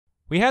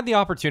We had the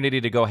opportunity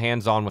to go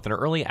hands-on with an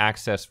early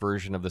access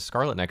version of the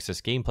Scarlet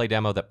Nexus gameplay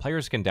demo that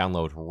players can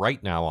download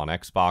right now on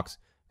Xbox,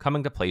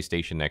 coming to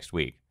PlayStation next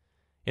week.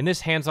 In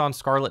this hands-on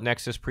Scarlet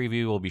Nexus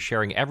preview, we'll be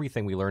sharing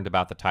everything we learned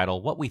about the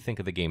title, what we think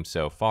of the game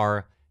so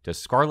far. Does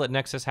Scarlet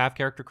Nexus have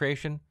character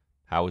creation?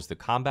 How is the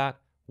combat?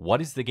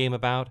 What is the game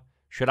about?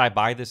 Should I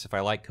buy this if I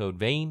like Code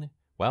Vein?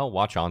 Well,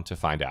 watch on to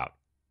find out.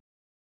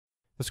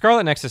 The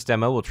Scarlet Nexus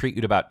demo will treat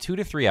you to about 2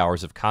 to 3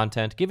 hours of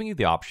content, giving you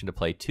the option to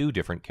play 2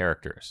 different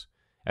characters.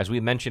 As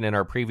we mentioned in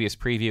our previous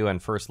preview and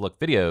first look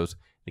videos,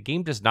 the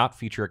game does not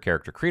feature a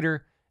character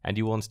creator, and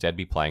you will instead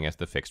be playing as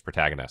the fixed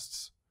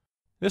protagonists.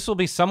 This will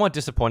be somewhat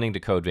disappointing to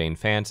Code Vein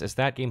fans, as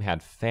that game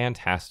had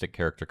fantastic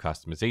character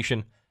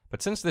customization,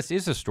 but since this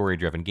is a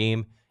story-driven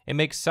game, it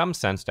makes some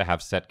sense to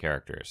have set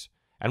characters.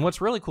 And what's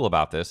really cool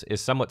about this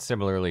is, somewhat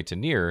similarly to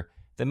Nier,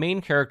 the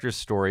main characters'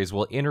 stories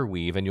will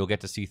interweave and you'll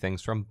get to see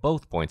things from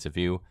both points of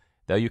view,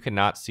 though you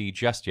cannot see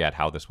just yet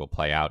how this will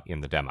play out in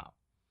the demo.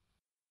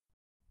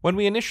 When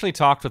we initially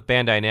talked with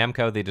Bandai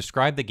Namco, they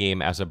described the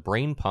game as a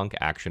brainpunk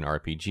action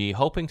RPG,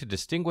 hoping to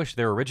distinguish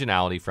their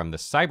originality from the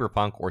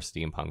cyberpunk or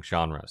steampunk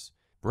genres.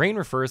 Brain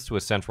refers to a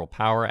central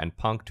power and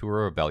punk to a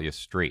rebellious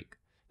streak.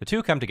 The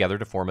two come together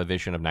to form a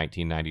vision of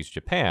 1990s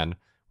Japan,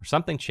 where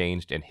something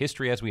changed and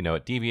history as we know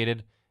it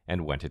deviated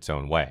and went its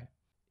own way.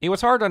 It was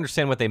hard to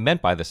understand what they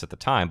meant by this at the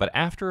time, but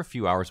after a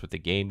few hours with the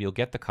game, you'll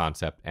get the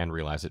concept and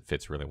realize it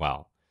fits really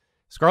well.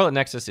 Scarlet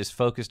Nexus is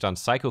focused on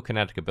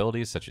psychokinetic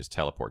abilities such as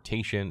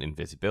teleportation,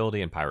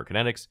 invisibility, and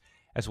pyrokinetics,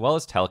 as well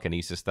as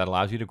telekinesis that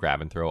allows you to grab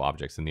and throw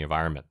objects in the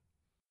environment.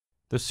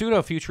 The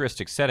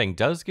pseudo-futuristic setting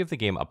does give the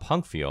game a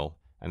punk feel,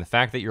 and the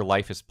fact that your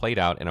life is played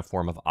out in a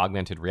form of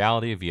augmented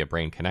reality via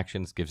brain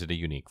connections gives it a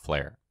unique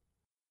flair.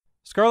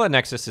 Scarlet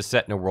Nexus is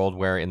set in a world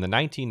where, in the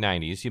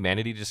 1990s,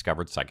 humanity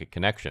discovered psychic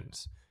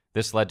connections.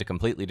 This led to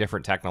completely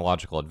different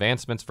technological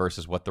advancements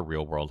versus what the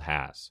real world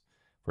has.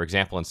 For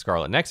example, in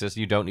Scarlet Nexus,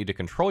 you don't need to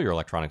control your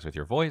electronics with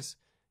your voice,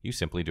 you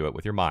simply do it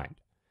with your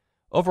mind.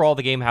 Overall,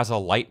 the game has a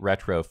light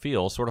retro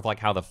feel, sort of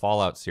like how the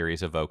Fallout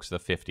series evokes the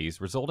 50s,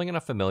 resulting in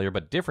a familiar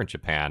but different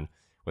Japan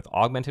with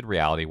augmented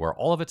reality where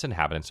all of its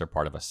inhabitants are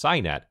part of a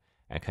Cynet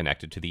and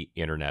connected to the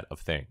Internet of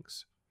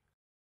Things.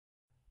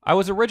 I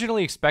was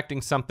originally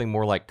expecting something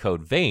more like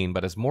Code Vein,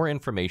 but as more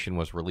information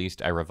was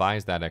released, I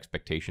revised that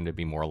expectation to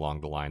be more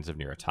along the lines of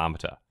Nier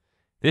Automata.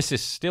 This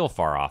is still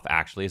far off,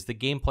 actually, as the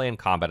gameplay and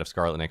combat of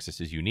Scarlet Nexus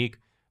is unique,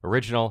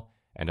 original,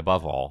 and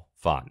above all,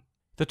 fun.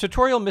 The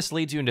tutorial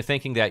misleads you into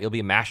thinking that you'll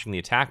be mashing the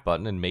attack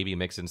button and maybe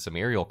mix in some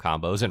aerial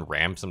combos and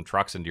ram some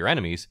trucks into your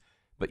enemies,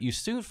 but you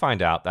soon find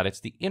out that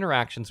it's the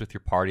interactions with your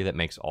party that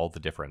makes all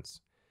the difference.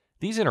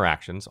 These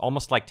interactions,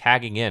 almost like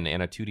tagging in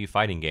a 2D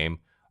fighting game,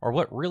 are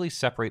what really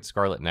separates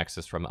Scarlet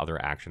Nexus from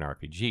other action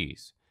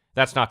RPGs.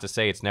 That's not to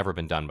say it's never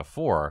been done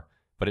before,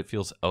 but it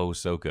feels oh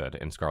so good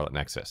in Scarlet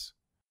Nexus.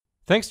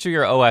 Thanks to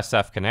your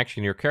OSF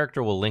connection, your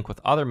character will link with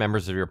other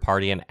members of your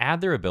party and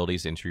add their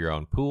abilities into your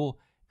own pool,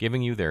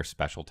 giving you their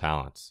special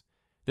talents.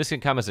 This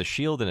can come as a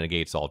shield that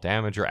negates all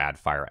damage, or add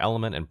fire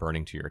element and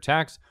burning to your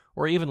attacks,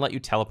 or even let you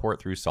teleport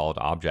through solid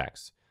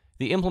objects.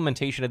 The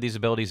implementation of these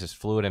abilities is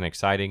fluid and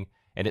exciting,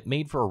 and it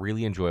made for a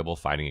really enjoyable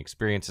fighting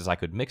experience as I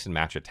could mix and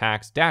match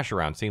attacks, dash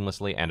around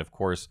seamlessly, and of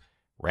course,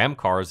 ram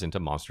cars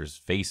into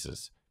monsters'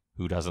 faces.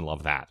 Who doesn't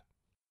love that?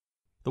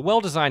 The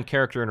well-designed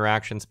character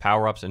interactions,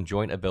 power-ups, and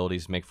joint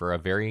abilities make for a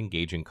very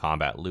engaging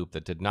combat loop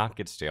that did not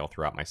get stale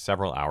throughout my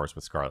several hours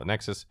with Scarlet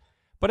Nexus,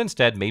 but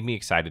instead made me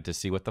excited to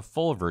see what the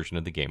full version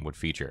of the game would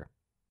feature.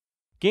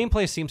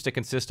 Gameplay seems to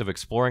consist of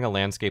exploring a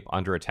landscape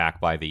under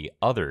attack by the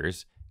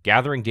Others,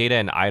 gathering data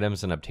and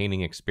items and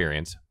obtaining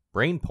experience,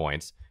 brain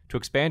points, to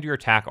expand your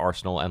attack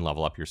arsenal and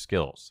level up your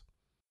skills.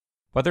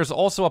 But there's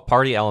also a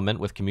party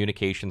element with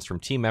communications from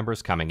team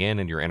members coming in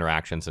and your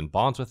interactions and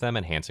bonds with them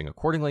enhancing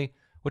accordingly,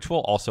 which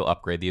will also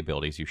upgrade the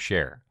abilities you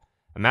share.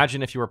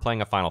 Imagine if you were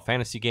playing a Final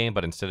Fantasy game,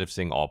 but instead of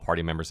seeing all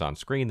party members on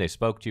screen, they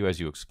spoke to you as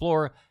you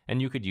explore, and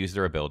you could use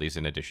their abilities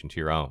in addition to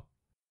your own.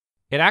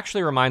 It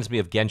actually reminds me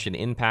of Genshin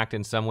Impact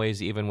in some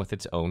ways, even with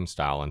its own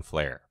style and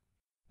flair.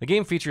 The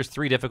game features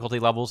 3 difficulty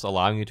levels,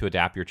 allowing you to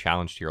adapt your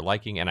challenge to your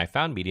liking, and I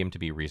found medium to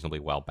be reasonably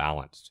well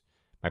balanced.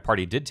 My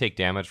party did take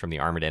damage from the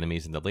armored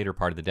enemies in the later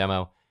part of the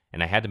demo,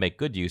 and I had to make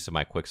good use of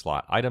my quick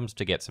slot items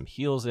to get some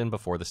heals in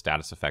before the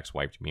status effects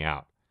wiped me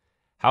out.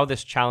 How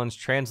this challenge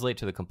translates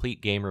to the complete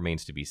game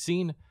remains to be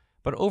seen,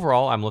 but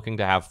overall I'm looking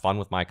to have fun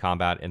with my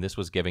combat, and this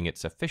was giving it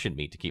sufficient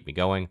meat to keep me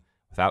going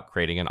without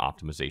creating an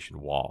optimization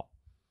wall.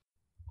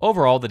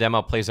 Overall, the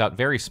demo plays out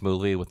very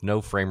smoothly with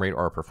no frame rate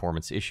or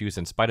performance issues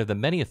in spite of the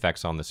many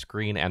effects on the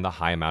screen and the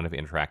high amount of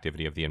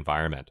interactivity of the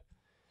environment.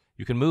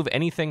 You can move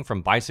anything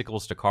from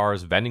bicycles to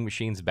cars, vending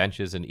machines,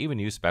 benches, and even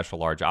use special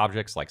large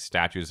objects like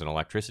statues and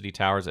electricity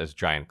towers as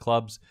giant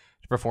clubs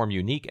to perform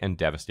unique and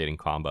devastating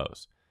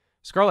combos.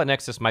 Scarlet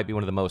Nexus might be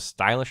one of the most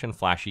stylish and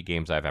flashy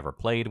games I've ever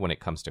played when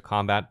it comes to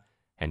combat,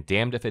 and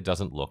damned if it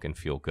doesn't look and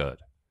feel good.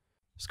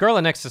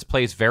 Scarlet Nexus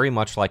plays very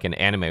much like an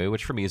anime,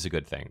 which for me is a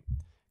good thing.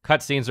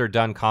 Cutscenes are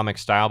done comic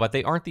style, but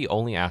they aren't the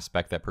only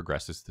aspect that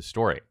progresses the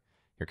story.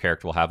 Your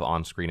character will have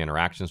on-screen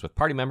interactions with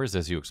party members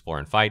as you explore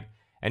and fight,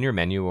 and your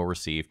menu will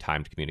receive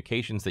timed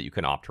communications that you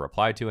can opt to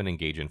reply to and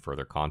engage in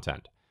further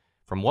content.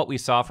 From what we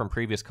saw from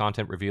previous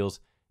content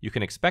reveals, you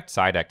can expect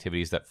side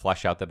activities that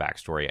flesh out the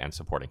backstory and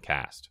supporting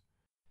cast.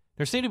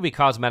 There seem to be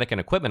cosmetic and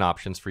equipment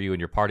options for you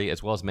and your party,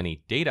 as well as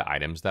many data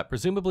items that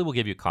presumably will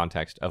give you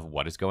context of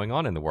what is going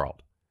on in the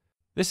world.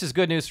 This is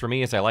good news for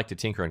me, as I like to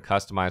tinker and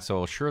customize, so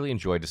I'll surely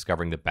enjoy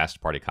discovering the best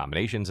party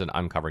combinations and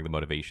uncovering the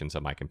motivations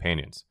of my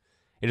companions.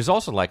 It is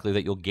also likely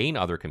that you'll gain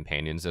other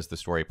companions as the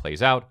story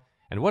plays out,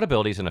 and what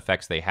abilities and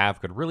effects they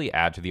have could really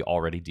add to the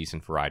already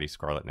decent variety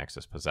Scarlet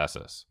Nexus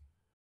possesses.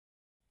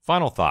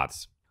 Final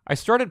thoughts. I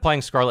started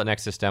playing Scarlet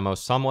Nexus demo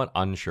somewhat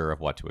unsure of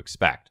what to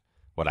expect.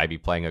 Would I be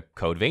playing a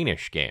Code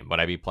Veinish game? Would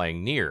I be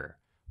playing Nier?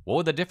 What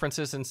would the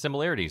differences and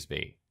similarities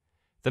be?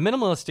 The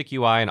minimalistic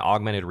UI and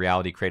augmented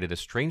reality created a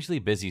strangely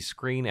busy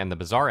screen, and the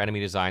bizarre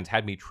enemy designs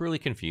had me truly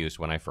confused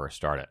when I first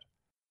started.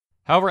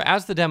 However,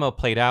 as the demo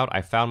played out,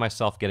 I found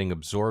myself getting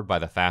absorbed by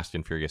the fast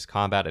and furious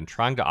combat and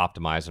trying to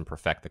optimize and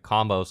perfect the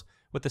combos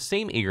with the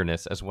same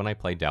eagerness as when I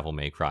played Devil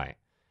May Cry.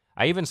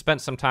 I even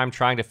spent some time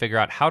trying to figure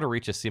out how to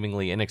reach a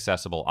seemingly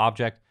inaccessible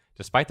object,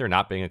 despite there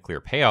not being a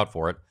clear payout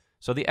for it,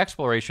 so the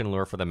exploration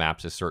lure for the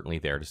maps is certainly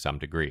there to some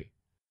degree.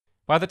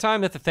 By the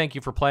time that the thank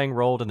you for playing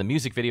rolled and the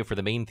music video for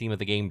the main theme of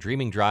the game,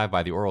 Dreaming Drive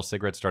by the Oral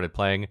Cigarette, started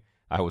playing,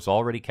 I was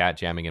already cat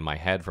jamming in my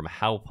head from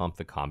how pumped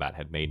the combat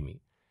had made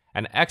me.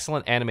 An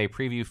excellent anime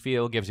preview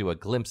feel gives you a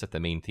glimpse at the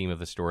main theme of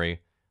the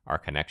story, our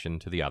connection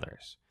to the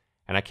others.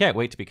 And I can't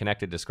wait to be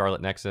connected to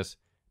Scarlet Nexus,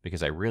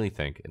 because I really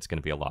think it's going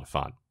to be a lot of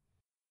fun.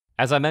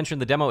 As I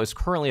mentioned, the demo is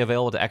currently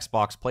available to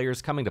Xbox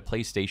players, coming to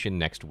PlayStation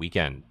next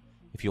weekend.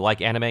 If you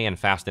like anime and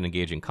fast and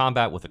engaging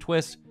combat with a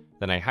twist,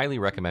 then I highly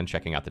recommend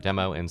checking out the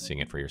demo and seeing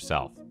it for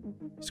yourself.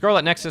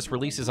 Scarlet Nexus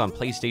releases on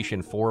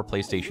PlayStation 4,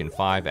 PlayStation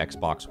 5,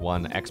 Xbox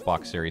One,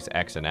 Xbox Series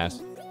X and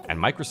S, and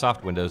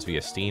Microsoft Windows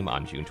via Steam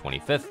on June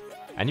 25th,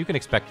 and you can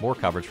expect more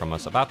coverage from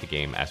us about the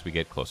game as we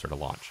get closer to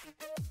launch.